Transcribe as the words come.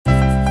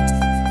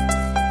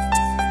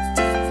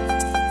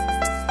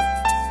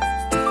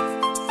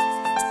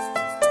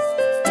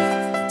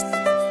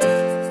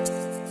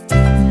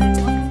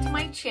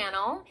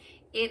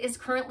It is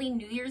currently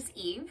New Year's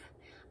Eve,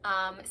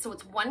 so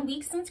it's 1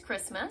 week since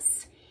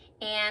Christmas,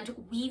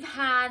 and we've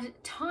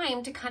had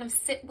time to kind of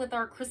sit with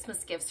our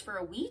Christmas gifts for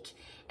a week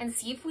and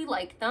see if we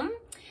like them,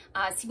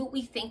 see what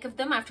we think of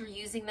them after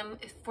using them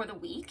for the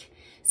week.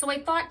 So I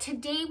thought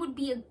today would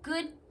be a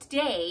good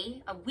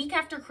day, a week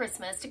after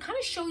Christmas, to kind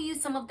of show you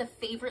some of the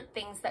favorite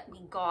things that we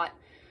got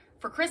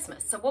for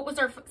Christmas. So what was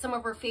some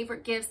of our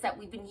favorite gifts that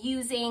we've been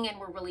using and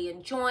we're really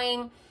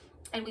enjoying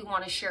and we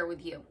want to share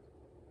with you.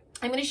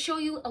 I'm going to show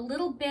you a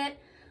little bit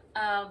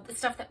of the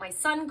stuff that my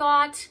son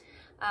got,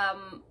 a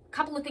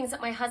couple of things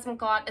that my husband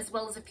got, as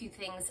well as a few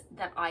things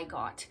that I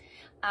got.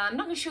 I'm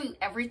not going to show you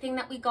everything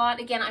that we got.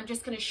 Again, I'm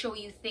just going to show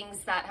you things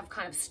that have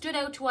kind of stood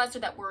out to us or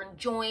that we're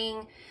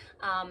enjoying,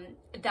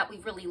 that we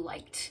really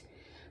liked.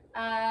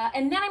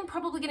 And then I'm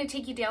probably going to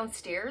take you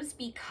downstairs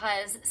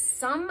because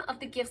some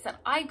of the gifts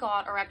that I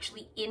got are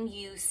actually in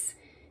use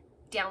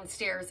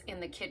downstairs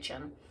in the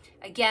kitchen.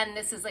 Again,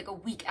 this is like a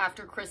week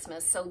after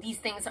Christmas, so these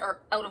things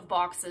are out of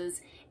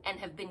boxes and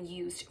have been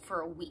used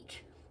for a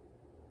week.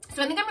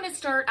 So I think I'm going to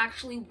start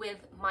actually with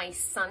my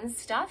son's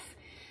stuff.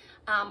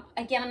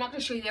 Again, I'm not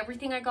going to show you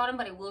everything I got him,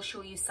 but I will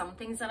show you some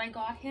things that I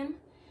got him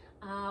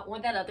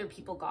or that other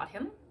people got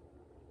him.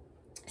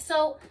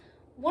 So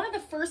one of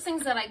the first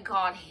things that I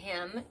got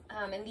him,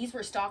 and these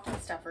were stocking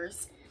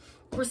stuffers,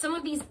 were some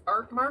of these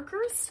art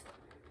markers.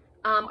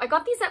 I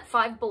got these at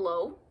Five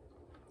Below.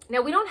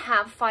 Now, we don't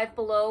have Five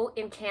Below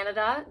in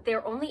Canada.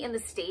 They're only in the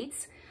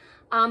States.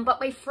 But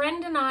my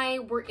friend and I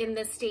were in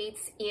the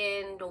States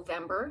in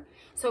November.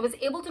 So I was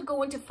able to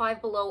go into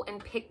Five Below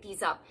and pick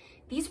these up.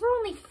 These were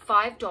only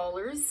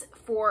 $5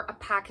 for a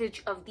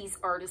package of these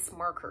artist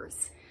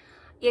markers.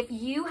 If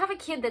you have a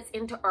kid that's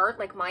into art,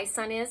 like my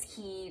son is,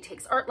 he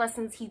takes art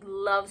lessons, he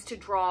loves to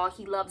draw,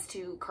 he loves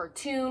to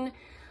cartoon.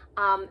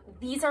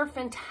 These are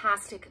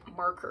fantastic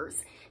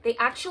markers. They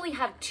actually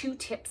have two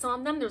tips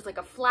on them. There's like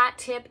a flat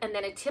tip and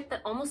then a tip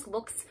that almost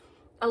looks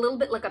a little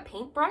bit like a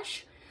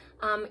paintbrush.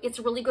 It's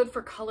really good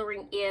for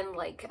coloring in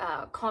like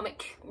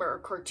comic or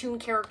cartoon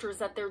characters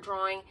that they're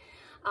drawing.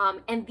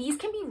 And these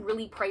can be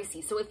really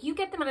pricey. So if you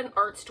get them at an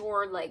art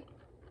store like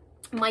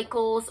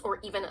Michael's or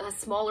even a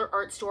smaller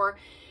art store,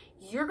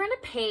 you're going to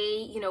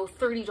pay, you know,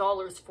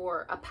 $30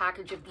 for a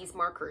package of these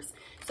markers.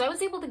 So I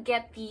was able to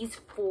get these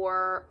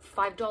for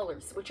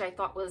 $5, which I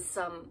thought was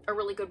a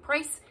really good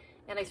price.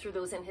 And I threw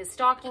those in his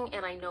stocking,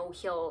 and I know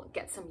he'll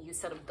get some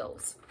use out of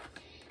those.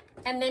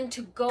 And then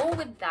to go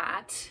with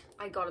that,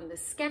 I got him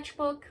this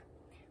sketchbook.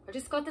 I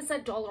just got this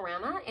at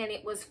Dollarama, and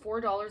it was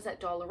 $4 at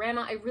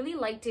Dollarama. I really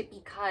liked it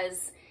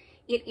because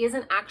it is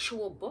an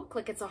actual book,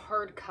 like it's a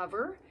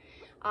hardcover.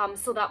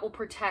 So that will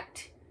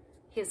protect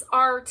his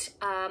art.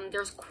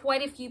 There's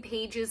quite a few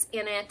pages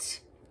in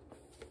it,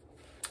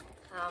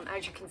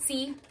 as you can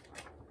see.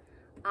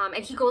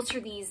 And he goes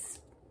through these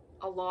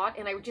a lot,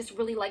 and I just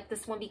really like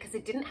this one because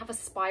it didn't have a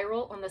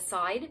spiral on the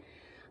side,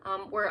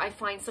 where I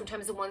find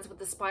sometimes the ones with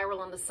the spiral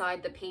on the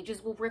side, the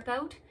pages will rip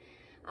out.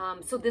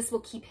 So this will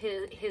keep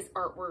his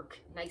artwork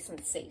nice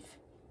and safe.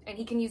 And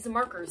he can use the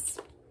markers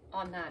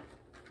on that.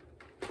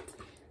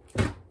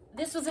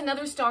 This was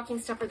another stocking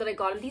stuffer that I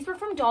got him. These were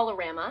from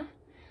Dollarama.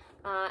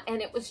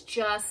 And it was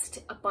just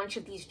a bunch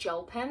of these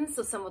gel pens.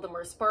 So some of them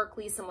are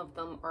sparkly, some of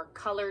them are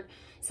colored.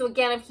 So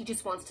again, if he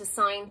just wants to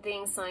sign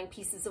things, sign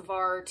pieces of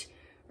art,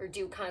 or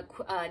do kind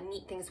of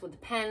neat things with the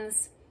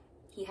pens,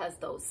 he has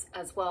those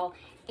as well.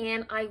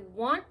 And I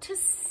want to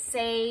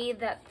say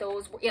that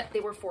those were, yeah, they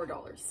were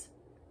 $4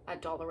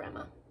 at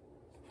Dollarama.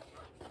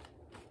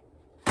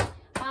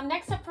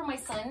 Next up for my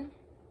son,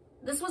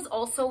 this was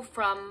also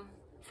from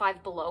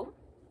Five Below.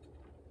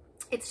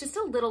 It's just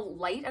a little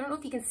light. I don't know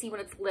if you can see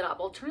when it's lit up.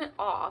 I'll turn it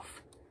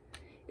off.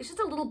 It's just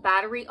a little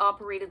battery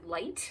operated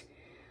light.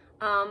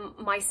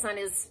 My son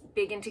is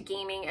big into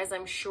gaming, as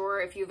I'm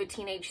sure if you have a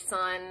teenage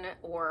son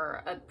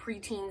or a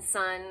preteen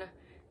son,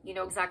 you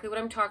know exactly what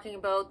I'm talking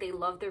about. They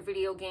love their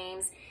video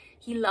games.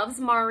 He loves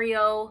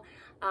Mario.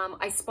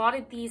 I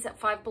spotted these at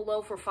Five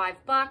Below for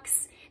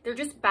 $5. They're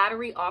just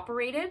battery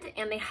operated,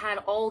 and they had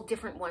all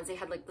different ones. They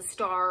had like the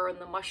star and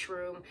the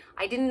mushroom.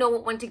 I didn't know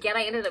what one to get.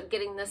 I ended up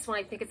getting this one.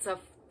 I think it's a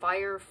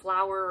fire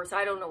flower, or so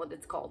I don't know what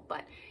it's called,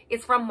 but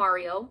it's from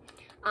Mario.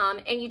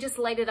 And you just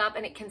light it up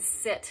and it can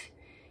sit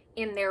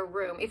in their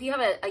room. If you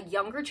have a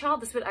younger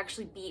child, this would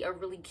actually be a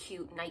really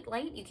cute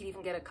nightlight. You could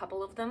even get a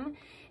couple of them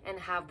and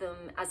have them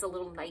as a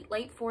little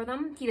nightlight for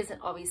them. He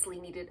doesn't obviously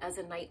need it as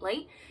a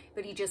nightlight,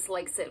 but he just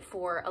likes it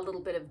for a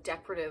little bit of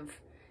decorative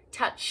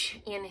touch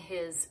in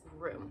his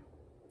room.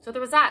 So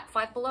there was that,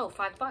 Five Below,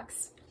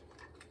 $5.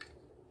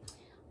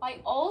 I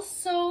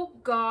also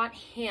got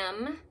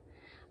him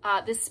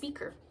this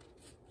speaker.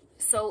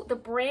 So the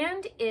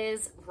brand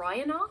is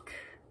Ryonock.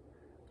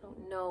 I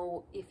don't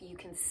know if you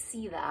can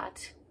see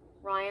that.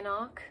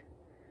 Ryonock.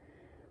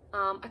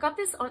 I got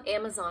this on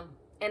Amazon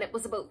and it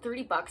was about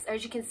 $30.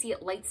 As you can see,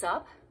 it lights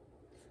up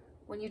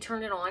when you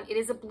turn it on. It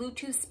is a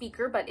Bluetooth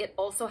speaker, but it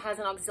also has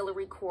an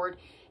auxiliary cord,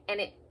 and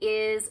it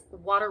is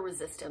water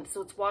resistant,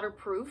 so it's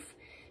waterproof.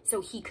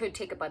 So he could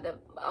take it by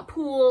a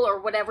pool or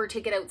whatever,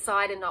 take it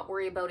outside and not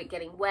worry about it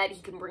getting wet.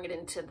 He can bring it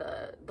into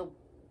the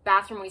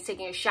bathroom when he's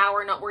taking a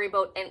shower, not worry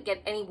about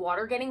get any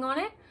water getting on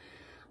it.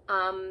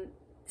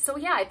 So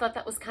yeah, I thought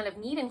that was kind of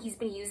neat, and he's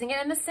been using it,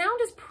 and the sound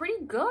is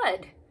pretty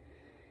good.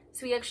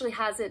 So he actually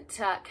has it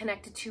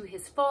connected to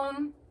his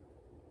phone,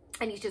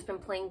 and he's just been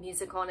playing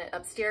music on it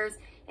upstairs,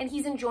 and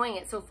he's enjoying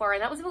it so far.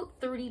 And that was about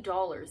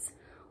 $30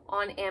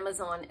 on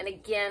Amazon. And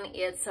again,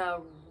 it's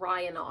a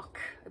Ryonock.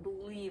 I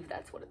believe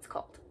that's what it's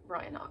called,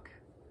 Ryonock.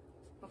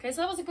 Okay,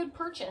 so that was a good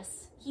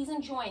purchase. He's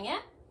enjoying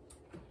it.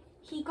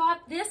 He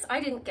got this. I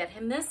didn't get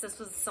him this. This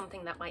was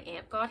something that my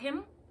aunt got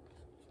him.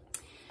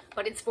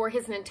 But it's for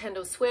his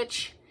Nintendo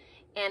Switch,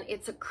 and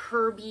it's a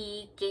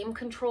Kirby game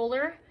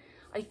controller.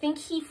 I think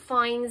he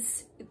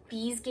finds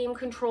these game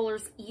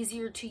controllers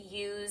easier to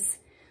use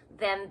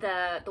than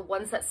the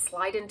ones that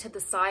slide into the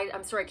side.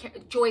 I'm sorry,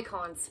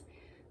 Joy-Cons,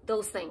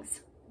 those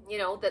things, you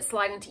know, that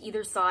slide into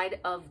either side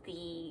of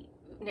the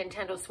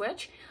Nintendo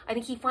Switch. I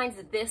think he finds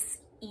this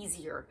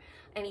easier,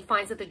 and he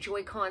finds that the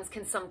Joy-Cons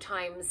can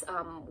sometimes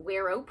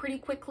wear out pretty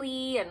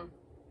quickly, and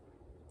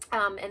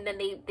then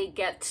they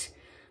get,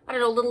 I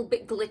don't know, a little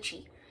bit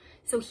glitchy.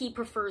 So he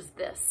prefers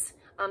this.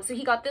 So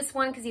he got this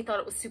one because he thought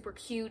it was super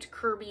cute.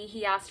 Kirby,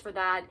 he asked for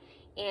that,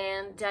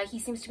 and he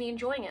seems to be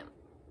enjoying it.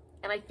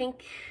 And I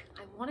think,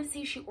 I want to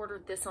say she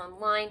ordered this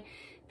online.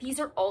 These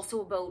are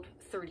also about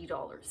 $30,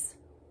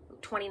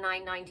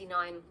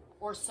 $29.99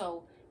 or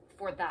so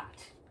for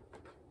that.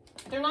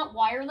 They're not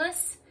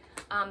wireless.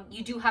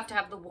 You do have to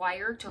have the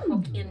wire to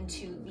hook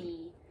into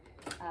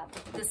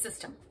the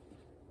system.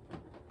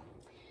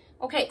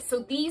 Okay, so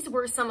these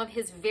were some of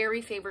his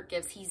very favorite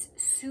gifts. He's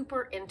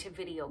super into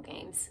video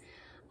games.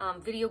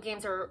 Video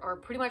games are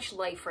pretty much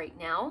life right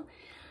now.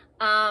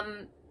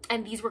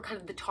 And these were kind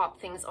of the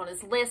top things on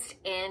his list,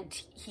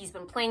 and he's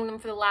been playing them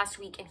for the last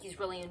week, and he's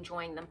really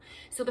enjoying them.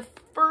 So the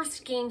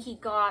first game he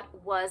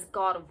got was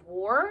God of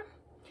War.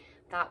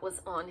 That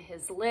was on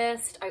his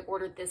list. I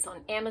ordered this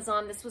on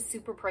Amazon. This was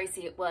super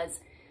pricey. It was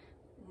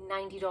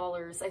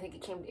 $90. I think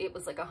it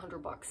was like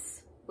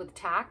 $100 with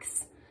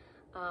tax.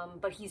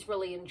 But he's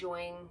really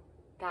enjoying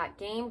that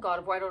game. God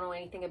of War, I don't know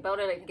anything about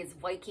it. I think it's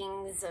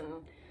Vikings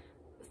and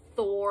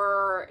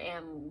Thor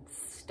and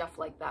stuff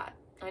like that.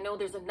 I know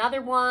there's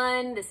another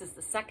one. This is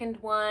the second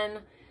one.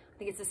 I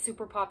think it's a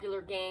super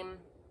popular game,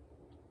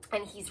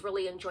 and he's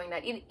really enjoying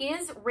that. It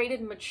is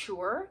rated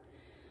mature,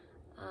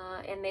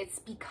 and it's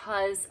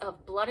because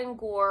of blood and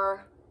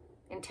gore,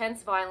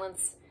 intense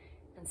violence,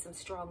 and some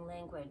strong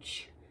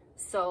language.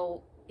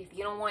 So if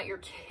you don't want your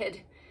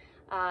kid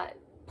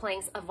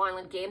playing a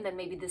violent game, then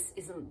maybe this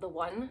isn't the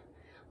one.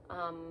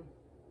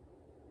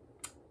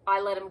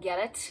 I let him get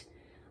it.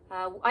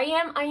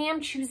 I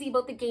am choosy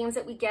about the games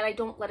that we get. I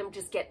don't let him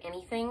just get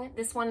anything.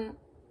 This one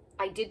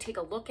I did take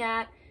a look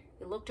at.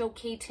 It looked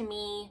okay to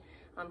me.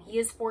 He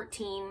is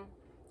 14,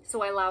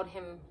 so I allowed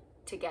him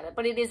to get it.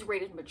 But it is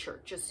rated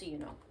mature, just so you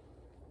know.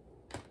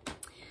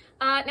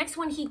 Next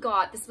one he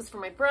got, this was for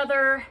my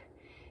brother.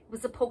 It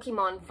was a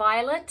Pokemon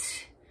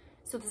Violet.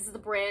 So this is the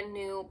brand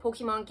new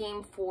Pokemon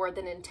game for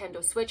the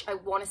Nintendo Switch. I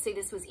want to say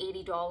this was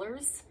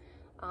 $80.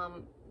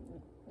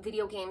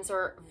 Video games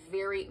are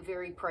very,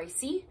 very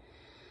pricey.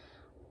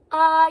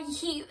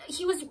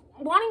 He was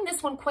wanting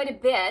this one quite a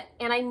bit,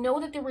 and I know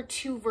that there were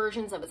two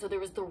versions of it. So there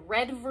was the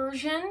red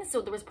version,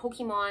 so there was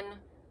Pokemon,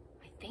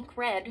 I think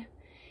Red,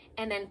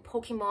 and then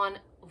Pokemon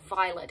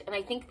Violet. And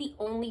I think the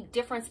only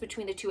difference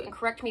between the two, and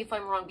correct me if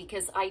I'm wrong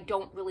because I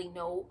don't really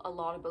know a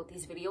lot about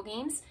these video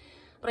games,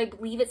 but I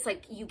believe it's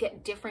like you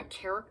get different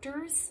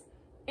characters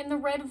in the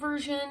red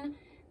version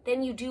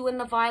than you do in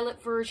the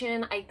violet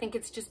version. I think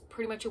it's just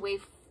pretty much a way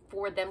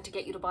for them to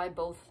get you to buy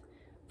both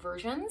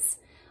versions.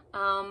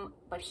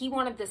 But he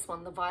wanted this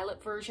one, the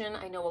violet version.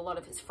 I know a lot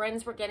of his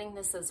friends were getting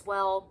this as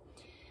well.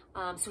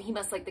 So he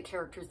must like the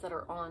characters that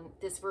are on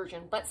this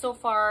version. But so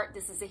far,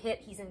 this is a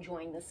hit. He's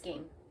enjoying this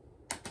game.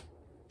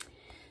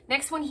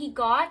 Next one he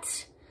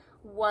got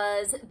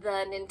was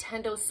the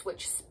Nintendo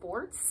Switch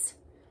Sports.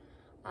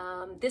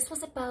 This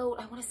was about,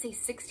 I want to say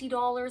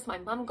 $60. My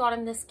mom got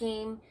him this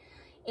game,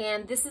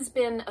 and this has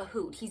been a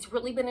hoot. He's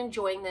really been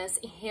enjoying this.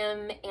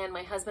 Him and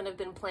my husband have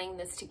been playing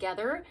this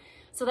together.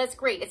 So that's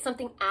great. It's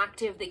something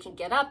active. They can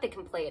get up, they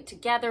can play it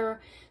together.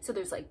 So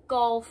there's like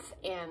golf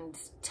and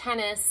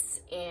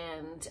tennis,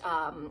 and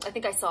I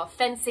think I saw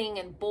fencing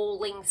and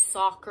bowling,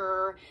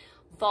 soccer,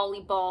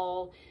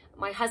 volleyball.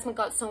 My husband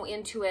got so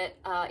into it,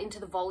 into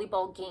the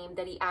volleyball game,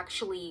 that he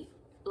actually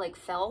like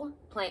fell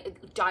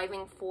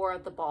diving for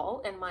the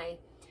ball, and my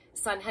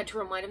son had to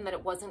remind him that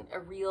it wasn't a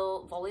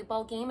real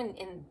volleyball game,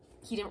 and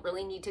he didn't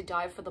really need to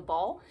dive for the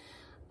ball.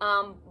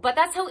 But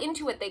that's how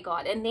into it they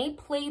got. And they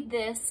played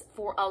this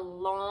for a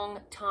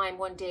long time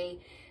one day,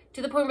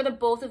 to the point where the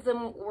both of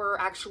them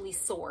were actually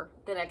sore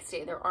the next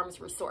day. Their arms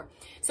were sore.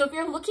 So if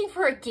you're looking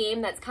for a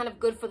game that's kind of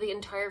good for the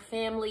entire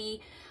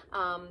family,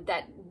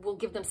 that will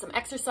give them some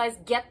exercise,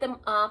 get them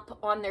up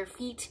on their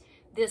feet,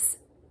 this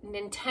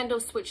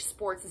Nintendo Switch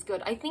Sports is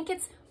good. I think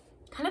it's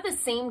kind of the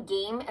same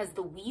game as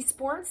the Wii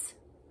Sports.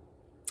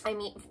 I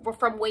mean,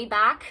 from way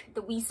back,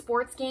 the Wii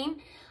Sports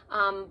game,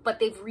 but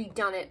they've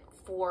redone it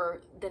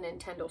for the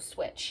Nintendo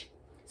Switch.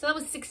 So that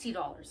was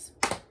 $60.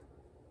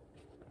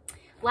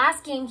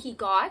 Last game he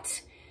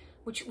got,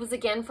 which was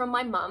again from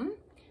my mom,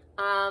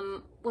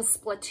 was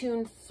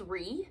Splatoon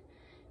 3.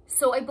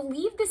 So I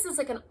believe this is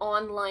like an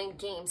online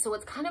game. So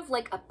it's kind of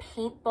like a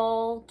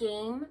paintball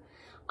game.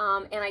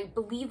 And I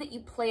believe that you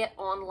play it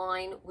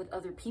online with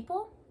other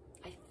people,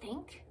 I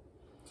think.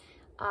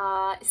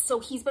 So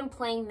he's been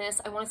playing this.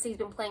 I want to say he's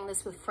been playing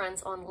this with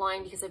friends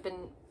online because I've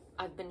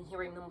been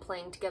hearing them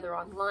playing together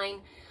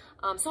online.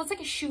 So it's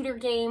like a shooter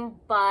game,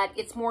 but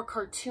it's more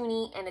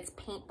cartoony and it's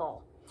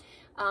paintball.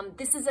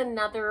 This is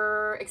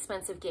another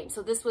expensive game.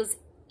 So this was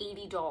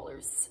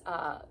 $80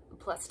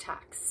 plus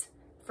tax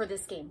for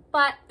this game,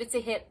 but it's a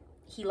hit.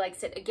 He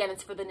likes it. Again,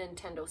 it's for the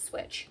Nintendo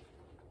Switch.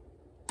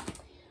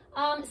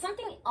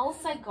 Something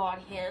else I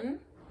got him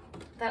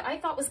that I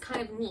thought was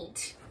kind of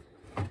neat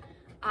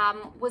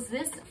was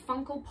this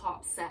Funko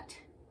Pop set.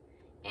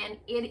 And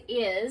it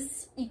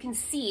is, you can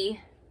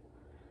see,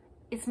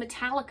 it's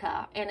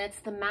Metallica, and it's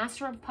the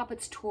Master of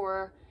Puppets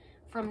tour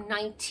from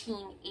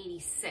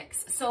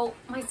 1986. So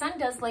my son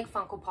does like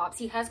Funko Pops.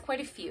 He has quite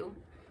a few.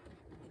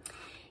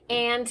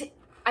 And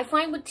I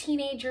find with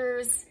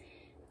teenagers,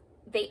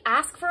 they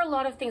ask for a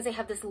lot of things. They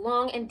have this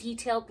long and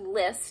detailed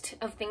list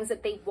of things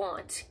that they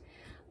want,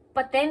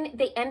 but then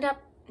they end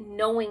up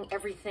knowing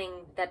everything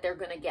that they're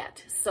gonna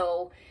get.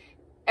 So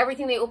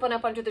everything they open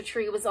up under the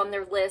tree was on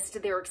their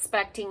list. They're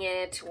expecting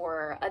it,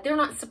 or they're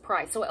not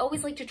surprised. So I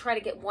always like to try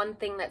to get one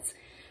thing that's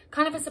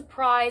kind of a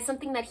surprise,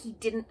 something that he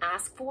didn't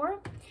ask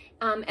for.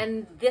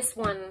 And this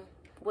one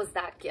was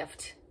that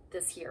gift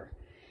this year.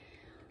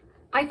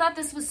 I thought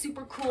this was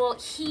super cool.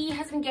 He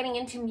has been getting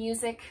into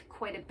music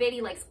quite a bit.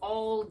 He likes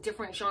all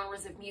different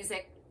genres of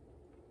music,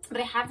 but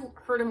I have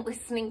heard him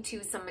listening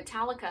to some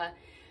Metallica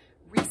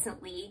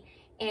recently.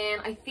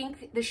 And I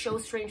think the show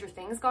Stranger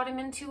Things got him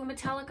into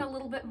Metallica a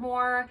little bit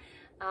more,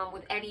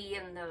 with Eddie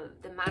and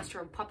the Master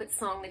of Puppets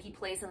song that he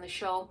plays in the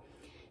show.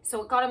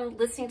 So it got him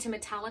listening to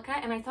Metallica,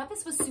 and I thought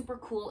this was super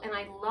cool, and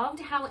I loved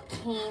how it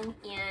came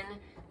in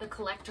the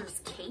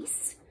collector's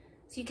case.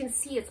 So you can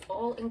see it's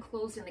all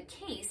enclosed in the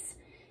case,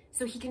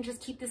 so he can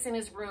just keep this in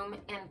his room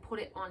and put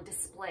it on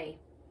display.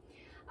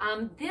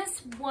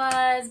 This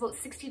was about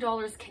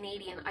 $60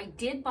 Canadian. I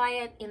did buy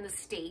it in the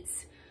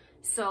States.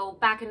 So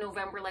back in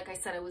November, like I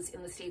said, I was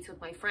in the States with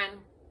my friend,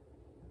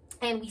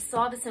 and we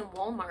saw this in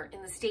Walmart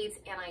in the States,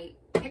 and I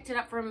picked it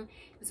up from,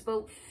 it was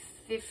about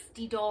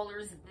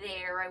 $50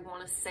 there, I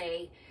want to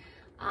say.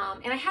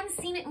 And I hadn't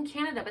seen it in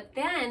Canada, but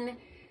then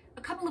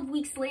a couple of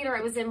weeks later,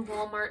 I was in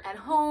Walmart at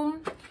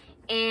home,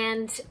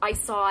 and I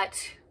saw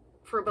it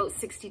for about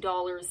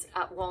 $60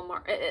 at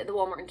Walmart, the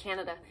Walmart in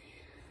Canada.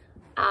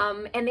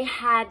 And they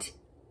had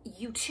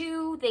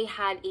U2, they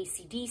had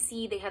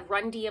AC/DC, they had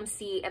Run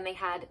DMC, and they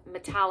had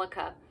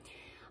Metallica.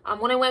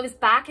 When I was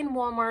back in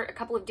Walmart a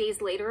couple of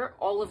days later,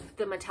 all of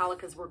the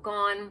Metallicas were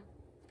gone.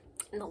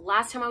 And the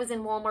last time I was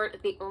in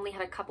Walmart, they only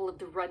had a couple of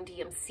the Run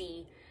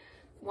DMC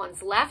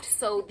ones left.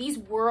 So these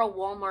were a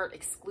Walmart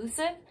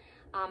exclusive,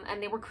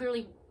 and they were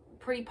clearly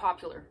pretty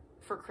popular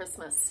for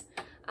Christmas.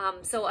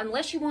 So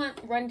unless you want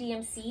Run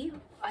DMC,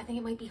 I think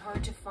it might be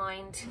hard to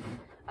find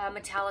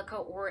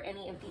Metallica or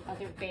any of the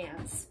other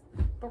bands.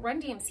 But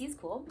Run DMC is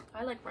cool.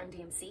 I like Run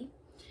DMC.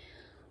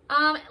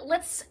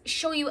 Let's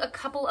show you a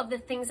couple of the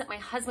things that my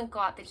husband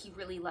got that he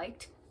really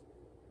liked.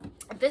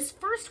 This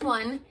first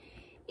one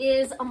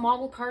is a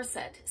model car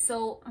set.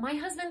 So my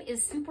husband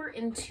is super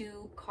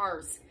into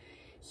cars.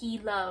 He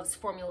loves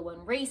Formula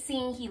One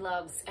racing. He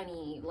loves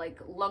any like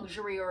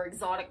luxury or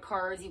exotic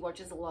cars. He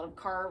watches a lot of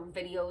car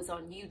videos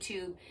on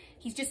YouTube.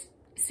 He's just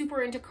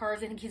super into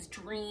cars. I think his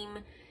dream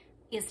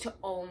is to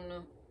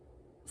own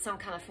some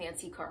kind of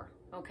fancy car,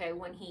 okay,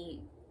 when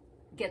he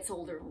gets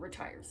older and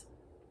retires.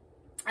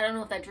 I don't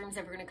know if that dream's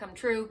ever going to come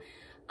true,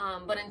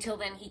 but until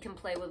then, he can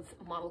play with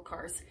model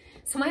cars.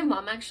 So my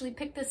mom actually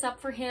picked this up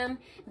for him.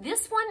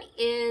 This one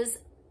is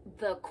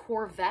the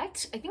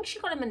Corvette. I think she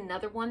got him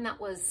another one that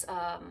was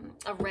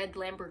a red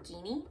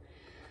Lamborghini.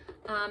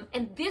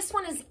 And this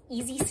one is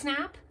Easy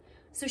Snap.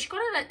 So she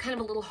got it at kind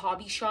of a little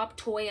hobby shop,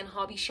 toy and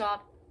hobby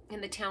shop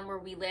in the town where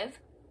we live.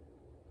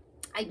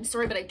 I'm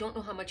sorry, but I don't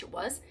know how much it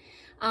was.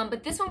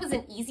 But this one was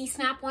an Easy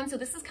Snap one. So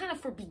this is kind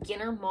of for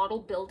beginner model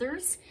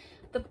builders.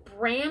 The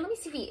brand, let me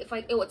see if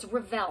I, oh, it's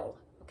Revell.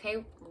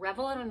 Okay,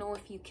 Revell. I don't know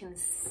if you can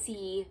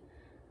see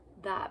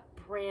that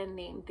brand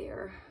name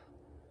there,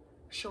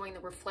 showing the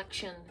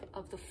reflection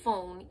of the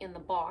phone in the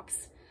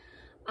box.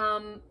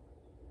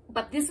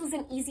 But this was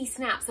an Easy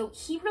Snap. So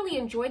he really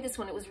enjoyed this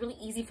one. It was really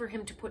easy for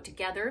him to put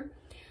together.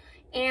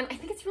 And I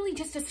think it's really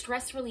just a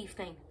stress relief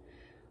thing.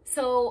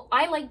 So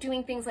I like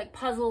doing things like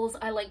puzzles.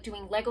 I like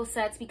doing Lego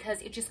sets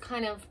because it just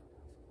kind of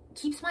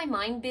keeps my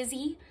mind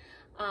busy.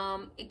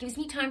 It gives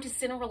me time to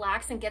sit and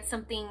relax and get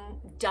something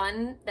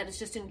done that is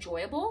just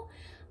enjoyable.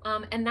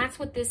 And that's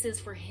what this is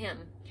for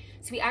him.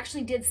 So we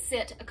actually did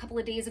sit a couple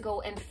of days ago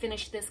and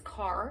finish this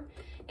car.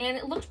 and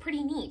it looked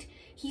pretty neat.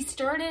 He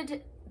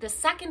started the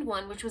second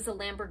one, which was a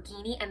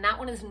Lamborghini, and that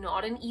one is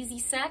not an easy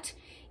set.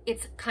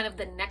 It's kind of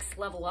the next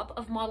level up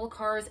of model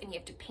cars, and you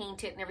have to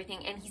paint it and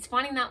everything, and he's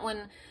finding that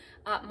one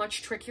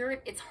much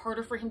trickier. It's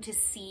harder for him to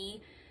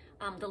see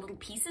the little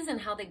pieces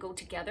and how they go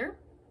together.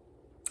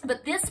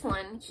 But this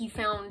one he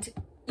found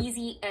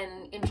easy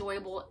and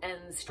enjoyable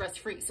and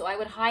stress-free. So I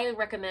would highly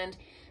recommend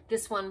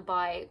this one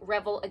by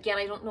Revell. Again,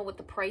 I don't know what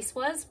the price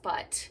was,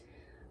 but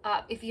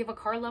if you have a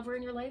car lover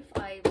in your life,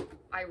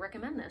 I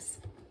recommend this.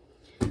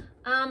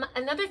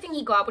 Another thing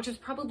he got, which was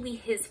probably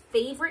his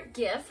favorite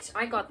gift,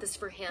 I got this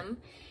for him,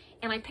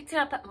 and I picked it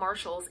up at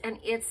Marshall's, and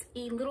it's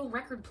a little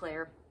record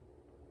player.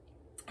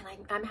 And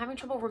I'm having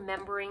trouble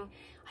remembering.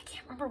 I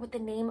can't remember what the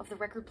name of the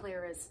record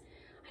player is.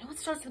 I know it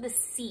starts with a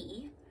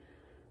C.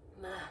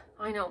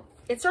 I know.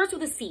 It starts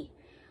with a C.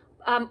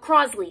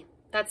 Crosley.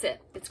 That's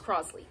it. It's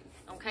Crosley.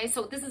 Okay,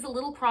 so this is a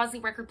little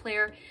Crosley record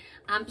player.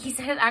 He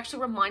said it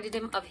actually reminded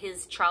him of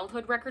his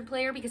childhood record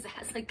player because it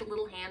has like the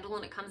little handle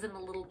and it comes in the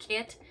little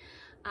kit.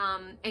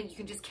 And you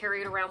can just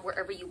carry it around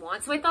wherever you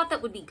want. So I thought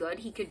that would be good.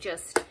 He could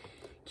just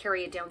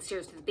carry it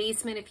downstairs to the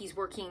basement if he's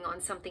working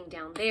on something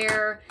down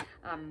there,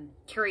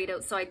 carry it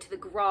outside to the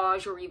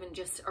garage, or even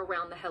just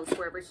around the house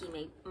wherever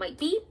he might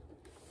be.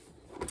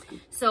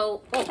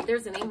 So, oh,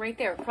 there's the name right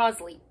there,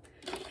 Crosley.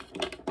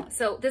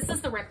 So this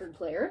is the record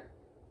player.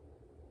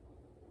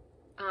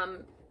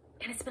 And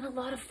it's been a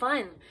lot of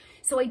fun.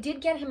 So I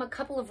did get him a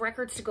couple of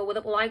records to go with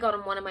it. Well, I got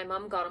him one and my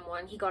mom got him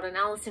one. He got an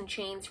Alice in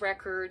Chains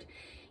record,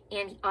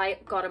 and I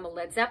got him a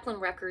Led Zeppelin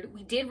record.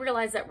 We did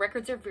realize that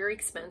records are very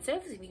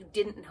expensive. If you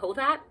didn't know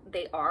that,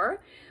 they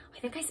are. I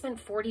think I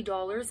spent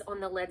 $40 on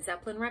the Led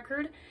Zeppelin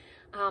record,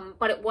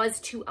 but it was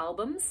 2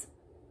 albums.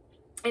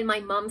 And my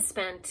mom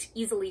spent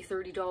easily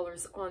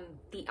 $30 on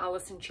the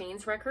Alice in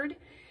Chains record.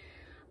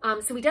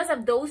 So he does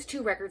have those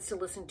 2 records to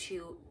listen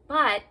to,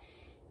 but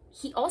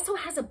he also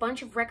has a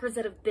bunch of records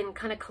that have been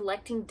kind of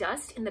collecting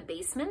dust in the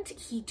basement.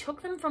 He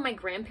took them from my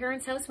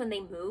grandparents' house when they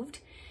moved.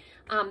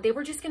 They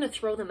were just going to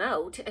throw them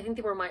out. I think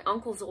they were my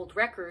uncle's old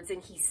records,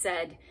 and he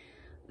said,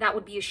 that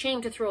would be a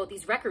shame to throw out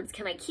these records.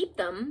 Can I keep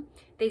them?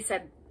 They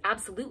said,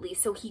 absolutely.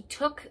 So he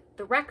took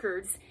the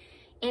records,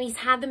 and he's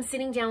had them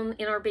sitting down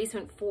in our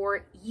basement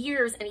for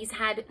years, and he's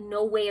had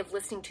no way of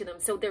listening to them.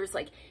 So there's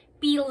like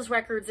Beatles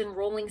records and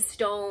Rolling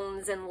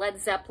Stones and Led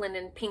Zeppelin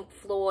and Pink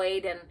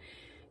Floyd and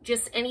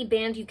just any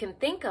band you can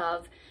think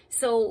of.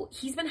 So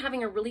he's been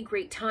having a really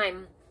great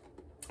time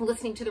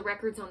listening to the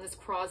records on this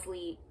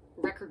Crosley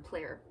record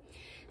player.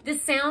 The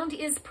sound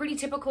is pretty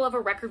typical of a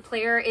record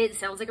player. It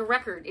sounds like a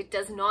record. It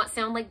does not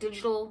sound like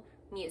digital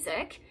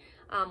music.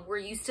 We're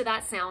used to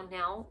that sound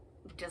now.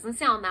 It doesn't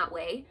sound that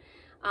way.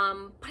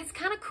 But it's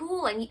kind of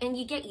cool, and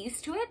you get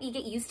used to it. You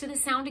get used to the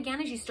sound again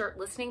as you start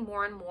listening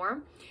more and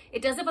more.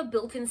 It does have a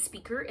built-in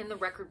speaker in the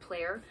record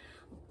player,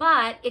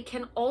 but it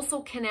can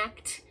also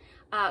connect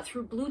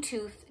through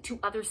Bluetooth to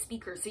other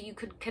speakers. So you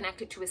could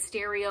connect it to a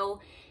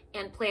stereo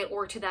and play it,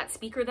 or to that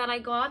speaker that I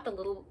got, the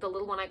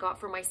little one I got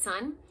for my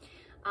son.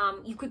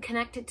 You could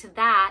connect it to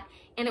that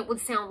and it would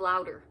sound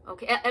louder.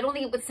 Okay, I don't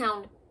think it would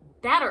sound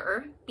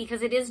better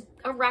because it is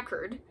a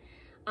record,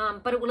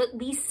 but it will at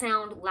least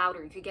sound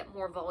louder. You could get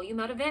more volume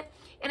out of it,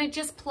 and it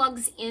just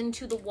plugs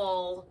into the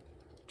wall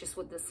just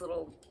with this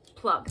little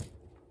plug.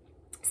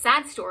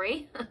 Sad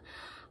story.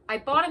 I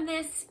bought him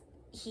this.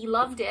 He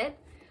loved it.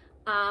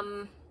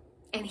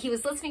 And he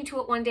was listening to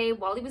it one day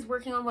while he was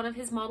working on one of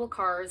his model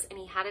cars, and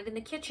he had it in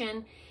the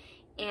kitchen,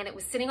 and it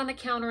was sitting on the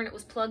counter and it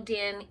was plugged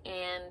in,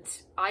 and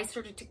I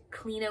started to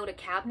clean out a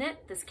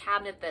cabinet, this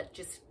cabinet that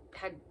just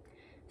had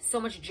so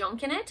much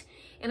junk in it,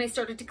 and I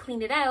started to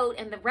clean it out,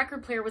 and the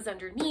record player was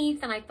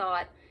underneath, and I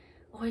thought,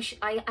 oh,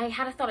 I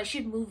had a thought I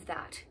should move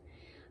that.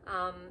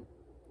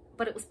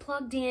 But it was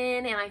plugged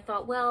in, and I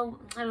thought, well,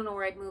 I don't know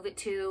where I'd move it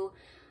to.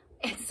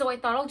 And so I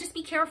thought, I'll just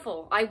be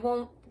careful. I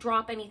won't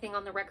drop anything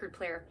on the record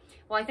player.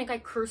 Well, I think I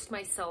cursed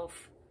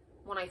myself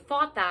when I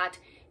thought that,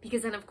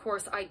 because then of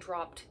course I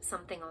dropped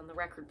something on the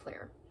record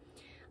player.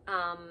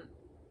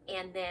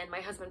 And then my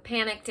husband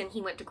panicked and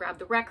he went to grab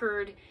the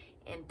record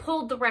and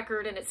pulled the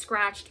record, and it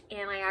scratched,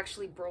 and I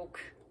actually broke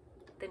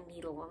the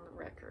needle on the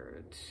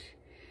record.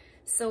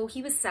 So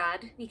he was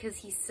sad because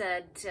he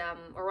said,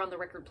 or on the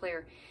record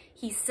player,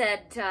 he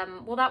said,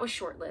 well, that was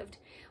short-lived.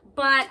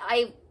 But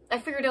I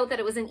figured out that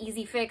it was an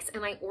easy fix,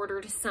 and I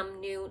ordered some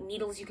new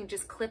needles. You can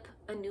just clip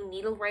a new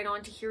needle right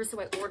onto here.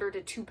 So I ordered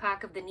a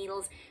 2-pack of the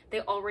needles.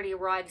 They already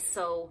arrived,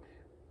 so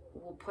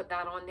we'll put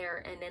that on there,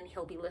 and then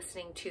he'll be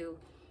listening to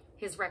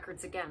his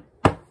records again.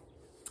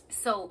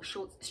 So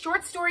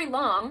short story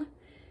long,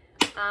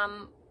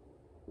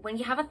 when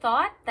you have a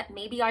thought that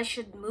maybe I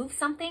should move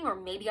something or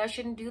maybe I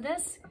shouldn't do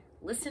this,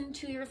 listen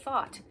to your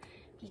thought,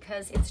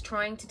 because it's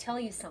trying to tell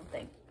you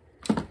something.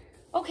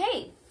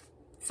 Okay.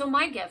 So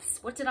my gifts,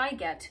 what did I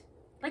get?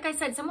 Like I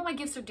said, some of my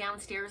gifts are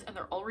downstairs and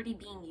they're already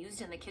being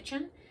used in the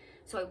kitchen.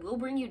 So I will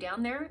bring you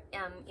down there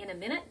in a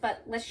minute,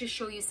 but let's just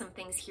show you some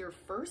things here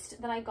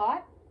first that I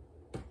got.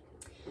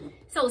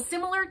 So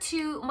similar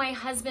to my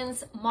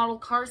husband's model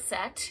car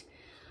set,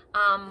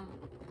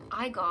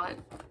 I got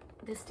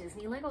this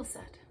Disney Lego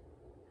set.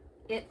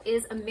 It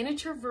is a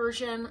miniature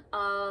version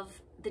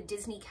of the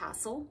Disney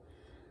Castle.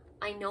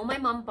 I know my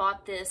mom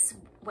bought this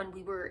when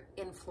we were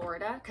in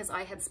Florida because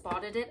I had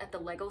spotted it at the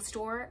Lego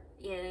store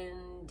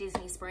in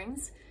Disney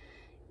Springs,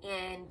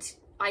 and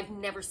I've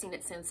never seen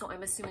it since, so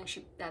I'm assuming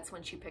that's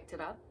when she picked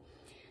it up.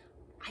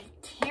 I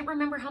can't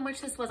remember how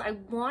much this was. I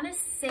want to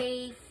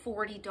say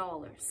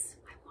 $40.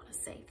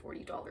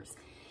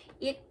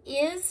 It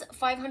is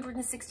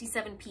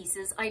 567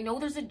 pieces. I know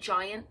there's a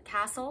giant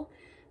castle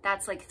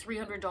that's like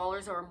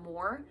 $300 or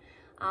more.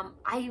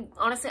 I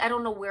honestly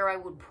don't know where I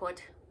would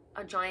put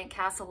a giant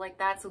castle like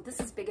that. So this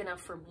is big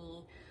enough for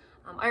me.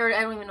 I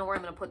don't even know where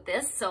I'm going to put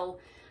this. So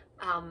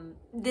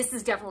this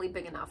is definitely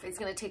big enough. It's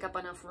going to take up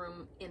enough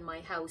room in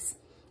my house.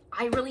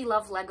 I really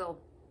love Lego.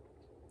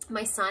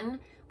 My son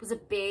was a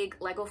big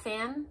Lego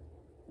fan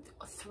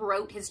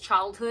throughout his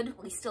childhood.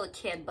 Well, he's still a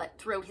kid, but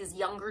throughout his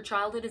younger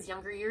childhood, his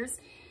younger years,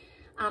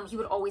 he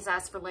would always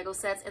ask for Lego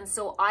sets. And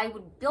so I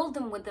would build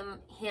them with him,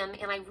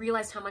 and I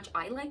realized how much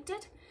I liked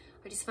it.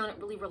 I just found it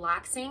really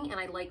relaxing, and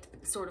I liked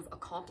sort of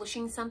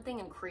accomplishing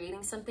something and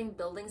creating something,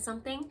 building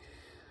something.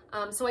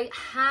 So I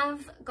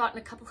have gotten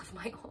a couple of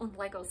my own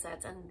Lego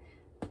sets, and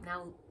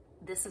now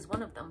this is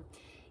one of them.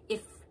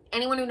 If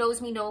anyone who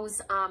knows me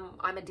knows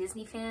I'm a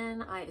Disney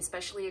fan,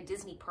 especially a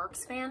Disney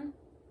Parks fan.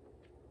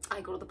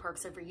 I go to the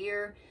parks every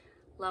year,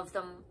 love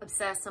them,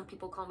 obsessed. Some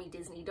people call me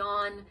Disney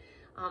Dawn.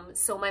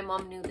 So my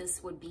mom knew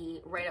this would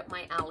be right up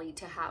my alley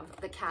to have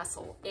the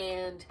castle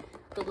and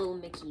the little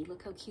Mickey.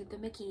 Look how cute the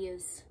Mickey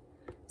is.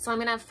 So I'm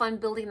gonna have fun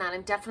building that.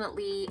 I'm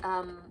definitely,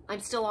 I'm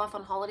still off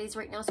on holidays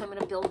right now, so I'm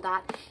gonna build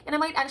that. And I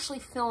might actually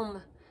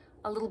film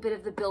a little bit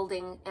of the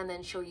building and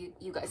then show you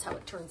guys how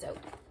it turns out.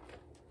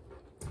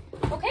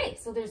 Okay,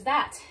 so there's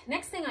that.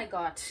 Next thing I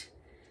got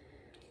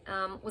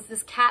was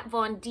this Kat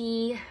Von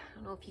D, I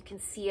don't know if you can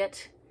see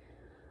it,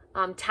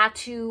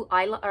 tattoo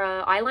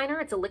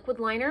eyeliner. It's a liquid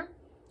liner.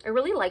 I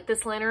really like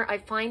this liner. I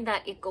find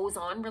that it goes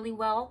on really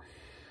well.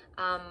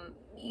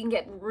 You can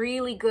get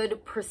really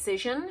good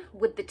precision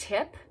with the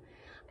tip.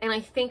 And I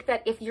think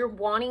that if you're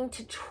wanting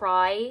to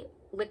try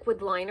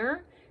liquid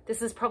liner,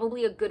 this is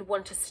probably a good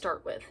one to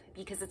start with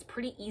because it's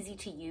pretty easy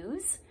to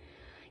use.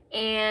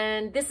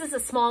 And this is a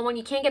small one.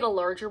 You can't get a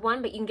larger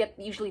one, but you can get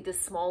usually this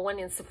small one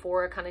in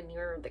Sephora, kind of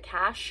near the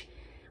cash.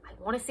 I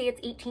want to say it's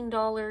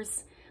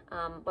 $18,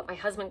 but my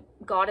husband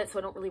got it, so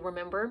I don't really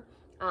remember.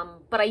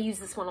 But I use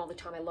this one all the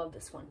time. I love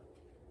this one.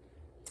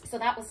 So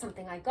that was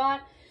something I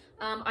got.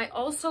 I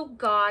also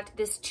got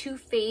this Too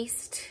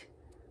Faced,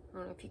 I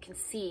don't know if you can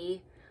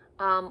see,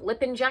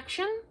 lip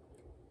injection,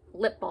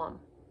 lip balm,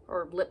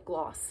 or lip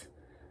gloss.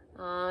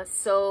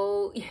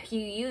 So you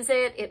use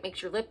it, it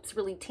makes your lips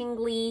really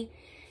tingly,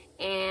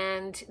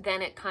 and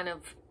then it kind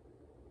of,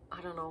 I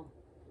don't know,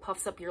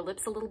 puffs up your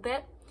lips a little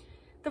bit.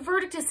 The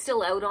verdict is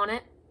still out on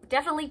it.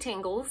 Definitely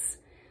tingles.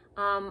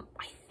 I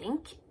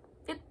think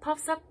it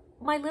puffs up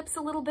my lips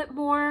a little bit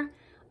more,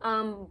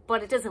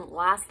 but it doesn't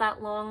last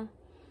that long.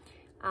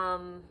 I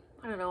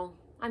don't know.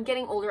 I'm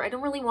getting older. I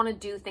don't really want to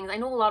do things. I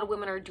know a lot of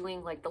women are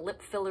doing like the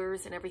lip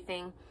fillers and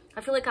everything.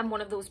 I feel like I'm one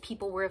of those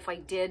people where if I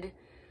did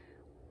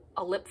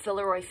a lip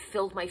filler or I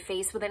filled my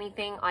face with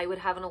anything, I would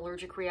have an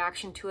allergic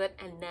reaction to it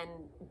and then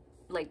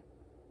like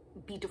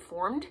be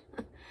deformed.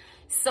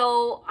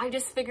 So I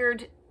just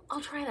figured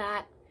I'll try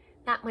that.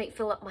 That might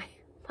fill up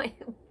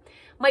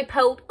my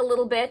pout a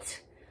little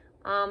bit.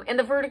 And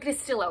the verdict is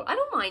still out. I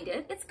don't mind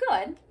it. It's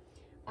good.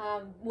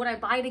 Would I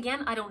buy it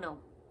again? I don't know.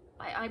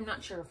 I'm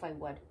not sure if I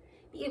would.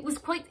 It was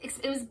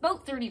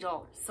about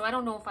 $30. So I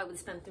don't know if I would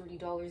spend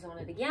 $30 on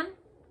it again,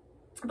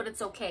 but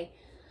it's okay.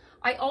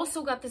 I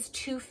also got this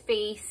Too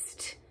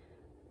Faced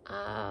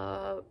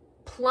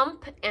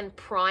Plump and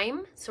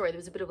Prime. Sorry,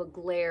 there's a bit of a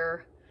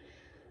glare.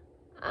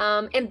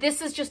 And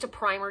this is just a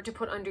primer to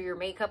put under your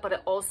makeup, but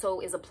it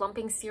also is a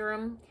plumping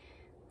serum.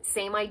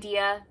 Same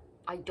idea.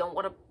 I don't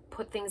want to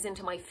put things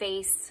into my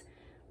face.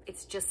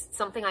 It's just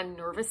something I'm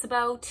nervous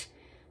about.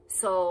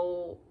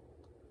 So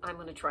I'm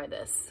going to try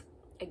this.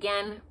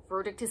 Again,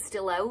 verdict is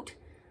still out.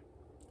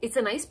 It's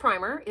a nice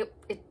primer.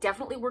 It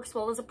definitely works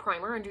well as a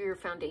primer under your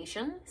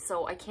foundation,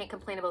 so I can't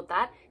complain about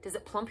that. Does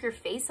it plump your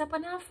face up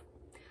enough?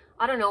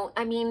 I don't know.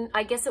 I mean,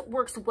 I guess it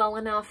works well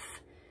enough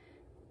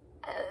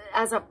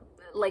as a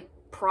like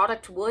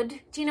product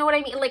would. Do you know what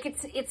I mean? Like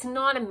it's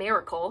not a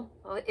miracle.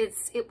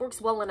 It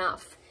works well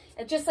enough.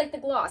 And just like the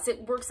gloss,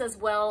 it works as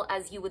well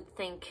as you would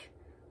think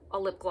a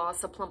lip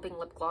gloss, a plumping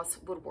lip gloss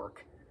would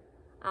work.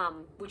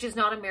 Which is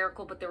not a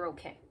miracle, but they're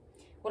okay.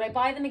 Would I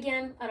buy them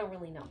again? I don't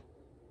really know.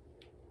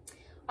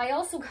 I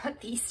also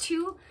got these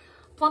two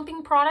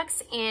plumping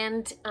products,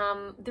 and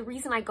the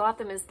reason I got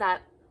them is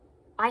that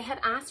I had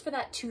asked for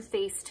that Too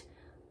Faced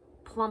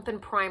Plump and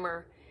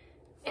Primer,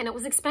 and it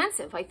was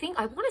expensive. I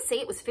want to say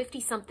it was 50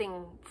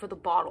 something for the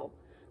bottle,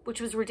 which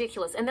was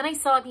ridiculous. And then I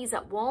saw these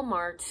at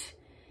Walmart,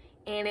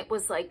 and it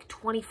was like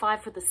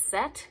 25 for the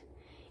set,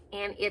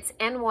 and it's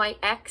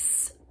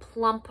NYX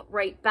Plump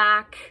Right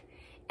Back.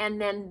 And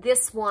then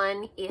this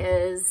one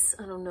is,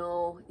 I don't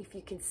know if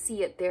you can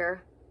see it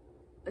there.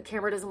 the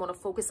camera doesn't want to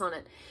focus on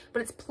it.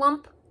 But it's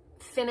Plump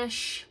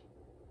Finish.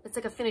 It's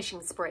like a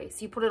finishing spray.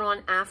 So you put it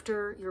on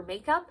after your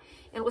makeup.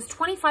 And it was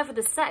 $25 for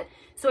the set.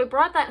 So I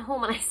brought that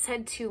home and I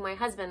said to my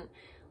husband,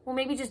 well,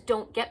 maybe just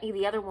don't get me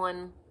the other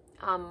one.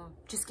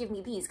 Just give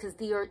me these because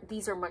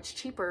these are much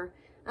cheaper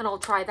and I'll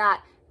try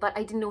that. But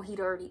I didn't know he'd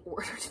already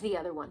ordered the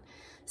other one.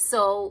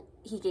 So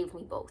he gave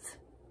me both.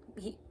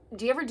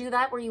 Do you ever do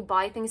that where you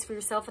buy things for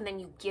yourself and then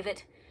you give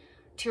it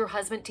to your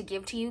husband to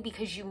give to you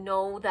because you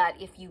know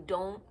that if you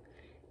don't,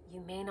 you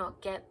may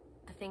not get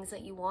the things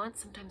that you want?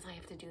 Sometimes I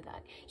have to do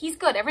that. He's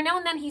good. Every now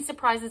and then he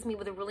surprises me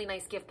with a really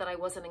nice gift that I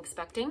wasn't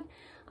expecting.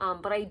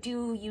 But I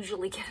do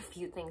usually get a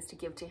few things to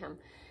give to him.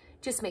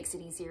 Just makes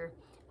it easier.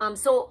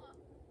 So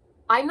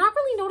I'm not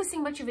really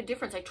noticing much of a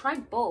difference. I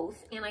tried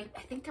both and I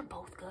think they're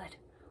both good.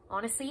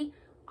 Honestly,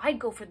 I'd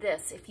go for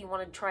this if you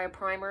want to try a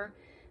primer.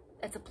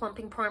 It's a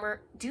plumping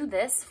primer. Do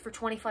this for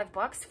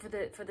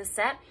 $25 for the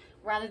set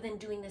rather than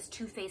doing this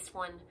Too Faced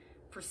one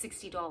for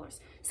 $60.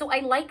 So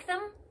I like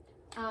them.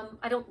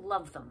 I don't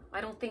love them.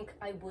 I don't think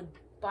I would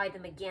buy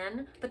them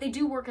again, but they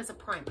do work as a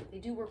primer. They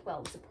do work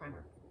well as a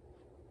primer.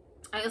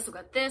 I also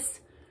got this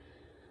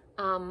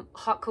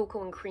hot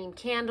cocoa and cream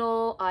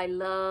candle. I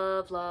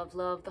love, love,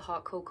 love the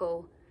hot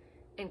cocoa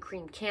and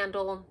cream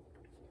candle.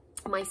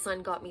 My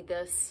son got me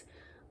this.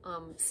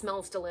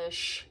 Smells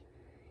delish.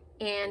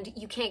 And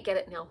you can't get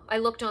it now. I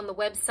looked on the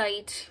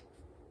website,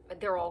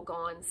 they're all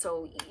gone.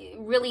 So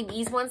really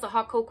these ones, the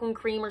hot cocoa and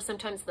cream, or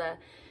sometimes the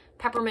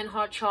peppermint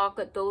hot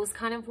chocolate, those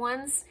kind of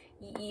ones,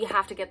 you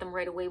have to get them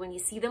right away when you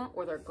see them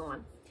or they're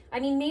gone.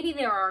 I mean, maybe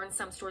there are in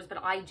some stores, but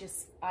I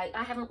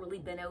haven't really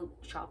been out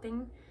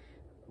shopping.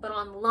 But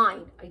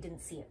online, I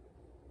didn't see it.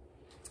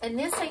 And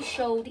this I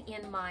showed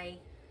in my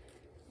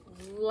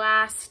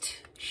last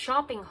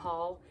shopping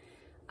haul.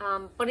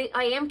 But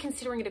I am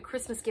considering it a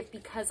Christmas gift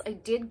because I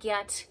did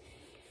get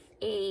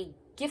a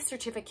gift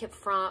certificate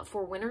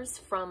for Winners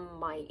from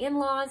my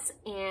in-laws,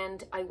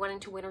 and I went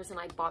into Winners and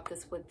I bought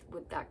this with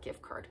that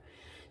gift card.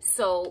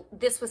 So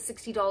this was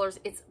 $60.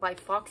 It's by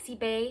Foxy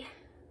Bay.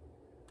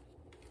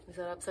 Is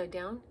that upside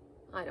down?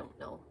 I don't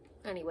know.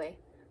 Anyway,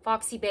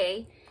 Foxy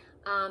Bay,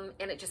 and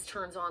it just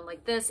turns on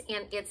like this,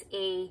 and it's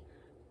a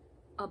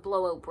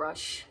blowout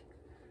brush.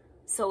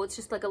 So it's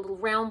just like a little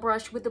round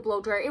brush with the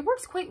blow dryer. It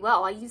works quite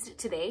well. I used it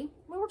today.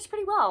 It works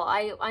pretty well.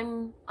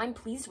 I'm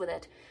pleased with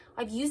it.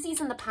 I've used these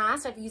in the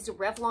past. I've used a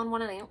Revlon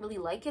one and I didn't really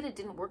like it. It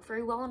didn't work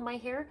very well on my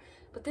hair,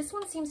 but this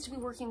one seems to be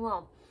working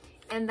well.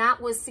 And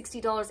that was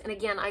 $60. And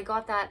again, I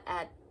got that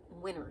at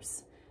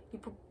Winners.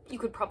 You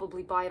could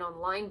probably buy it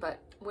online, but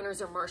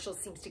Winners or Marshalls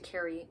seems to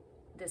carry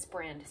this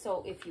brand.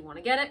 So if you want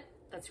to get it,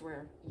 that's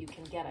where you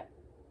can get it.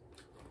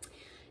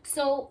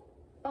 So,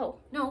 oh,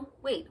 no,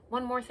 wait,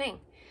 one more thing.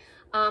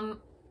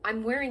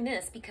 I'm wearing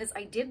this because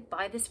I did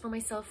buy this for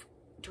myself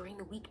during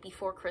the week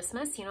before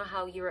Christmas. You know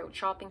how you're out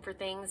shopping for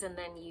things and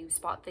then you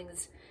spot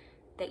things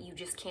that you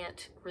just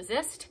can't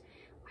resist?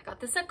 I got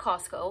this at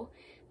Costco.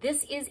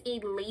 This is a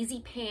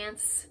Lazy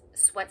Pants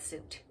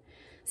sweatsuit.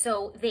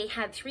 So they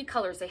had 3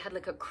 colors. They had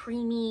like a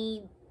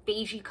creamy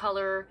beigey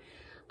color.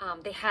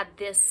 They had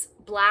this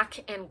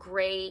black and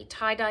gray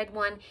tie-dyed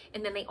one,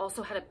 and then they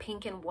also had a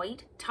pink and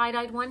white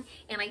tie-dyed one.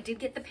 And I did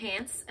get the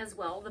pants as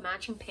well, the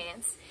matching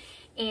pants.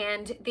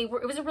 And it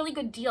was a really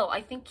good deal.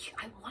 I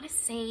want to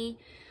say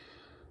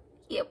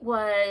it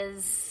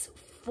was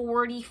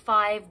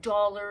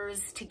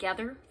 $45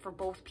 together for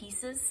both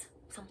pieces,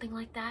 something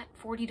like that,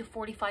 $40 to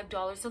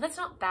 $45. So that's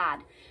not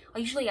bad. I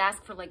usually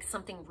ask for like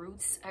something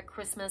Roots at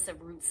Christmas, a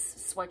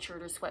Roots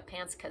sweatshirt or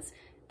sweatpants, because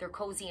they're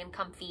cozy and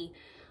comfy.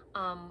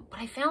 But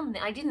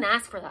I didn't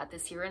ask for that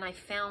this year, and I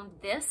found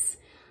this,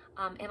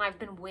 and I've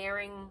been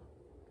wearing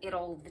it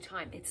all the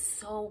time. It's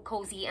so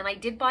cozy, and I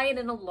did buy it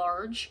in a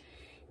large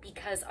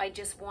because I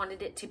just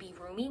wanted it to be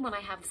roomy. When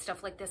I have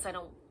stuff like this, I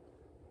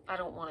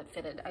don't want it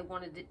fitted. I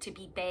wanted it to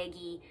be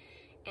baggy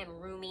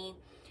and roomy,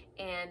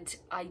 and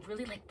I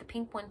really like the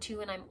pink one too,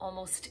 and I'm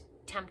almost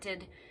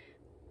tempted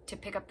to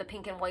pick up the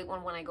pink and white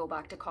one when I go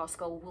back to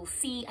Costco. We'll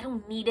see. I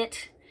don't need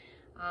it.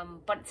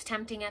 But it's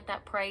tempting at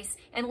that price.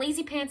 And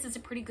Lazy Pants is a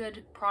pretty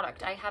good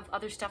product. I have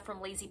other stuff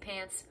from Lazy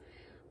Pants,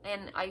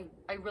 and I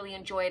really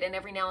enjoy it. And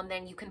every now and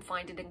then you can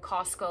find it in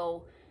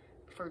Costco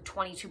for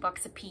 22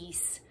 bucks a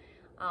piece,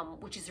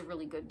 which is a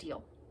really good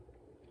deal.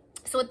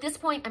 So at this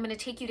point, I'm going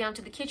to take you down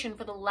to the kitchen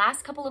for the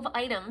last couple of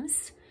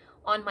items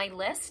on my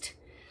list,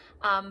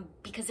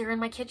 because they're in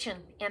my kitchen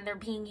and they're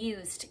being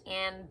used,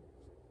 and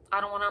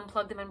I don't want to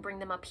unplug them and bring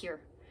them up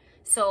here.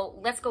 So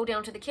let's go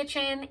down to the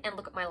kitchen and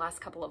look at my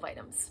last couple of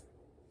items.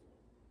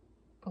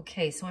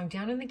 Okay, so I'm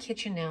down in the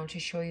kitchen now to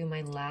show you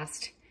my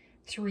last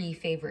 3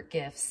 favorite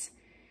gifts.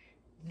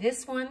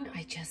 This one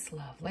I just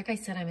love. Like I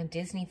said, I'm a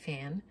Disney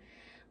fan.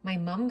 My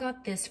mom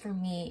got this for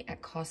me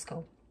at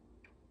Costco.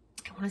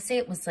 I want to say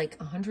it was like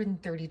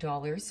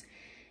 $130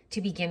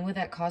 to begin with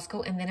at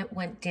Costco, and then it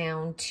went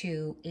down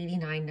to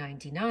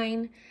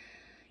 $89.99.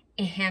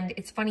 And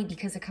it's funny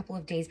because a couple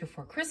of days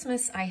before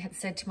Christmas, I had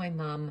said to my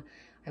mom,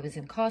 I was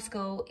in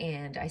Costco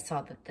and I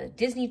saw that the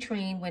Disney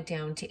train went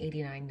down to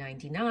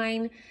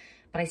 $89.99.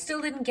 but I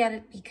still didn't get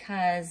it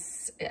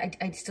because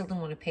I still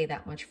didn't want to pay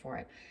that much for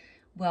it.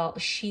 Well,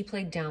 she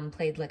played dumb,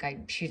 played like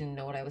she didn't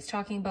know what I was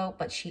talking about,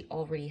 but she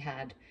already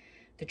had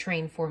the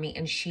train for me,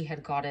 and she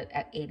had got it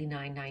at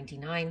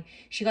 $89.99.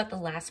 She got the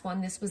last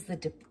one. This was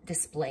the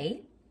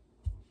display.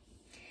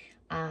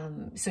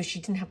 So she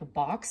didn't have a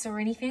box or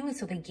anything,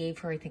 so they gave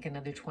her, I think,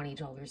 another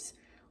 $20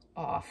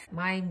 off.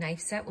 My knife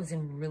set was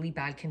in really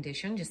bad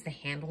condition. Just the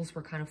handles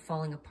were kind of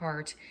falling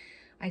apart.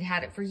 I'd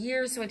had it for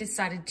years, so I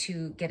decided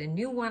to get a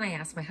new one. I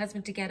asked my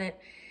husband to get it.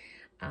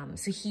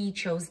 So he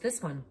chose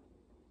this one.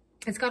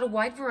 It's got a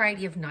wide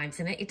variety of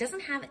knives in it. It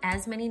doesn't have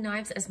as many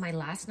knives as my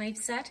last knife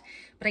set,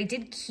 but I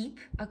did keep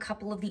a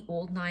couple of the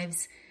old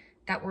knives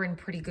that were in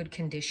pretty good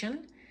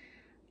condition.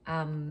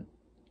 And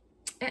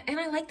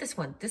I like this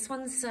one. This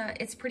one's,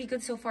 it's pretty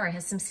good so far. It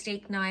has some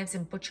steak knives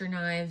and butcher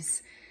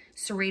knives,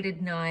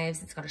 serrated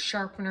knives. It's got a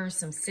sharpener,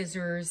 some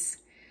scissors,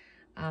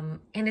 and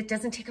it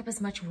doesn't take up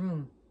as much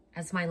room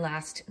as my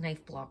last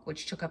knife block,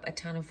 which took up a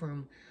ton of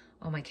room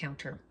on my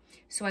counter.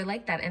 So I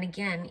like that. And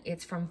again,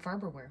 it's from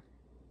Farberware.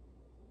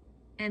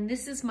 And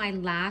this is my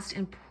last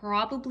and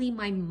probably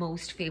my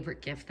most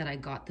favorite gift that I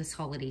got this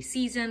holiday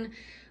season.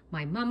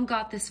 My mom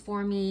got this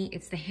for me.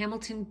 It's the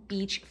Hamilton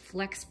Beach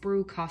Flex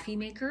Brew coffee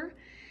maker.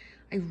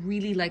 I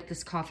really like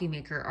this coffee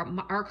maker.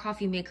 Our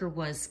coffee maker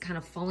was kind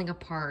of falling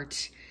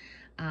apart,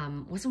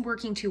 wasn't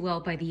working too well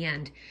by the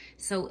end.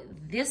 So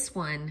this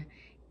one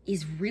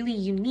is really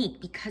unique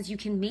because you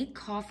can make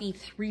coffee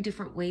 3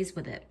 different ways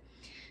with it.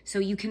 So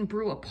you can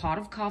brew a pot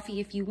of coffee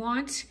if you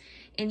want,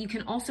 and you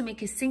can also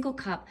make a single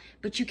cup,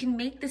 but you can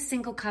make the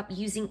single cup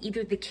using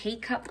either the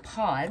K-Cup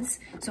pods.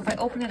 So if I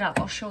open it up,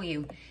 I'll show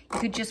you. You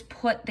could just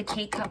put the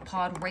K-Cup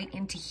pod right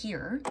into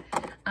here,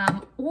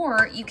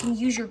 or you can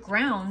use your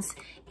grounds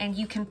and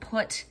you can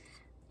put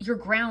your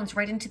grounds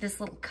right into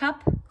this little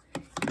cup,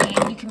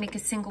 and you can make a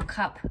single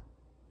cup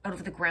out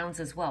of the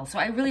grounds as well. So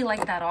I really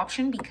like that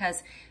option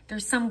because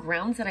there's some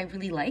grounds that I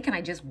really like and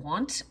I just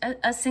want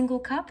a single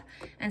cup.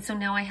 And so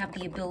now I have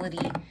the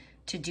ability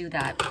to do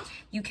that.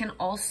 You can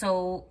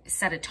also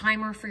set a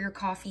timer for your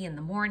coffee in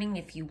the morning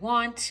if you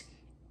want.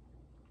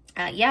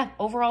 Yeah,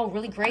 overall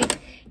really great.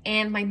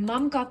 And my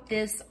mom got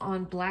this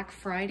on Black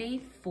Friday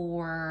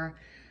for,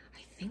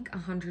 I think,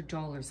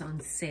 $100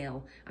 on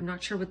sale. I'm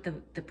not sure what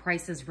the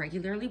price is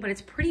regularly, but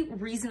it's pretty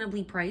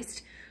reasonably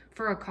priced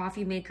for a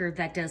coffee maker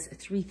that does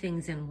 3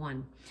 things in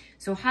one.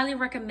 So highly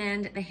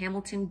recommend the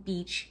Hamilton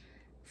Beach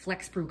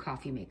Flex Brew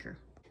coffee maker.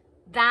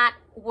 That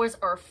was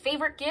our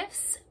favorite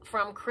gifts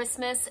from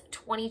Christmas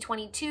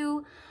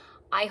 2022.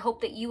 I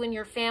hope that you and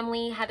your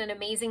family had an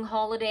amazing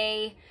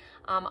holiday.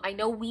 I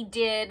know we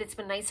did. It's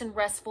been nice and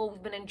restful.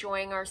 We've been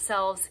enjoying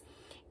ourselves.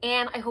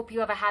 And I hope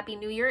you have a happy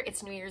New Year.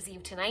 It's New Year's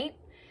Eve tonight.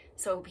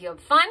 So I hope you have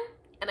fun,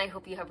 and I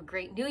hope you have a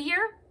great New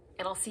Year,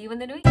 and I'll see you in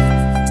the New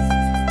Year.